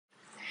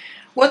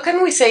What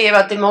can we say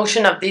about the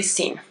motion of this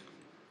scene?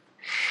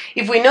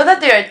 If we know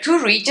that there are two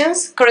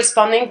regions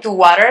corresponding to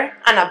water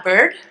and a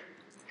bird,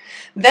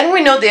 then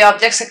we know the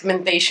object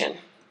segmentation.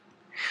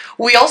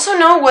 We also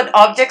know what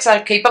objects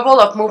are capable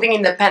of moving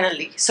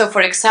independently. So,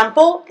 for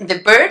example, the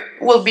bird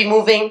will be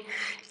moving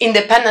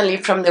independently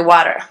from the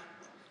water.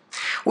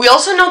 We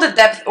also know the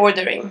depth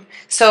ordering.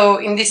 So,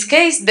 in this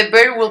case, the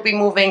bird will be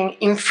moving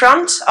in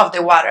front of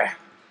the water.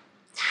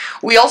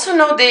 We also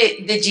know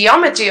the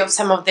geometry of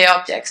some of the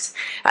objects.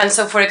 And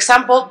so, for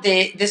example,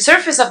 the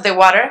surface of the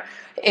water,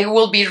 it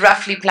will be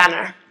roughly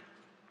planar.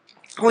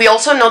 We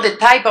also know the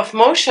type of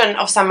motion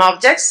of some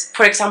objects.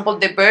 For example,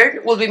 the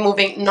bird will be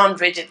moving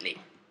non-rigidly.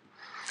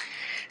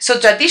 So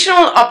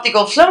traditional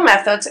optical flow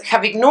methods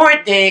have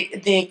ignored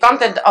the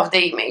content of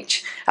the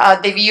image.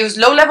 They've used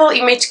low-level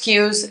image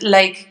cues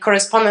like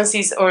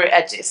correspondences or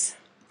edges.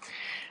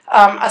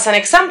 As an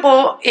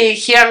example,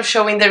 here I'm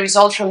showing the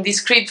result from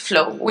discrete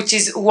flow, which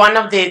is one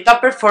of the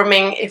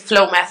top-performing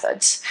flow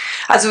methods.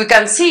 As we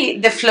can see,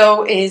 the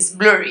flow is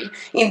blurry,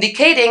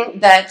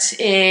 indicating that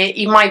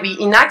it might be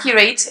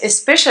inaccurate,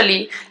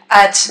 especially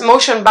at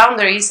motion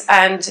boundaries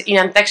and in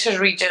untextured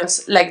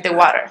regions like the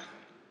water.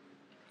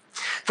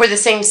 For the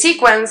same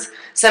sequence,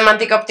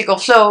 semantic optical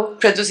flow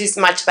produces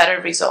much better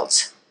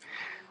results.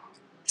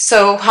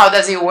 So how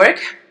does it work?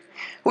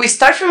 We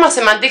start from a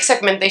semantic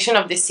segmentation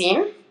of the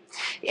scene,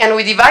 and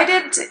we divide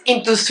it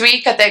into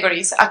three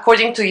categories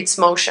according to its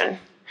motion.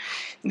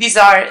 These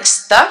are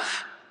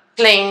stuff,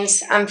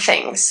 planes, and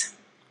things.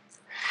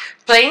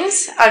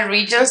 Planes are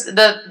regions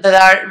that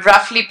are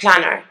roughly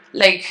planar,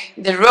 like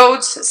the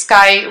roads,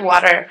 sky,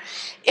 water,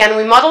 and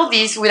we model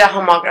these with a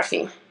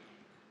homography.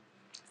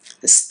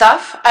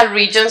 Stuff are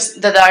regions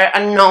that are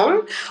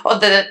unknown or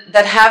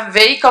that have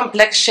very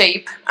complex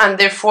shape and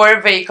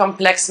therefore very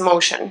complex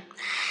motion.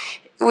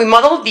 We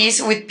model these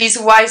with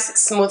piecewise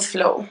smooth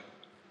flow.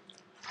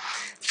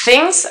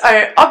 Things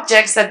are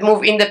objects that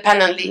move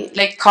independently,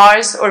 like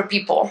cars or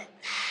people.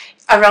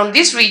 Around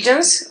these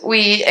regions,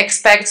 we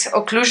expect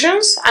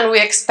occlusions and we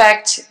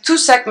expect two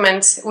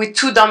segments with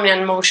two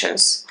dominant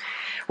motions.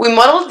 We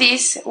model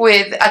these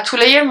with a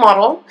two-layer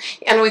model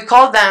and we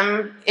call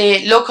them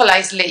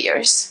localized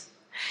layers.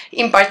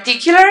 In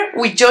particular,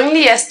 we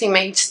jointly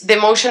estimate the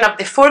motion of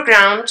the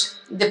foreground,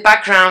 the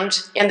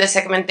background, and the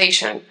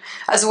segmentation,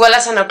 as well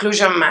as an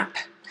occlusion map.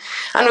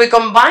 And we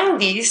combine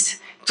these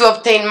to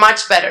obtain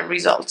much better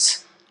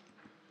results.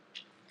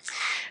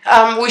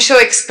 We show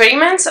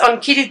experiments on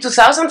Kitty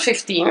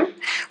 2015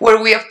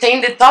 where we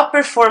obtained the top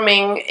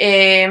performing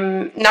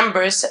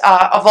numbers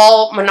of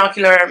all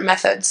monocular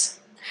methods.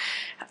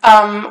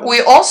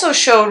 We also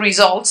show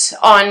results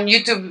on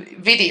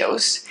YouTube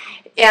videos,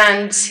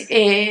 and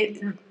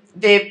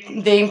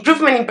the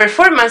improvement in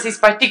performance is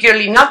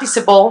particularly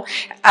noticeable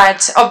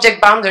at object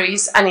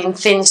boundaries and in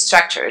thin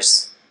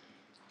structures.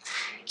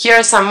 Here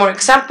are some more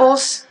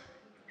examples.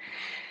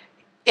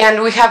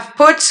 And we have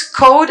put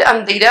code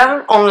and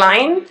data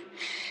online.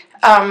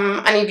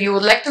 And if you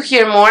would like to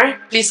hear more,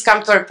 please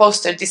come to our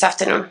poster this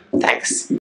afternoon. Thanks.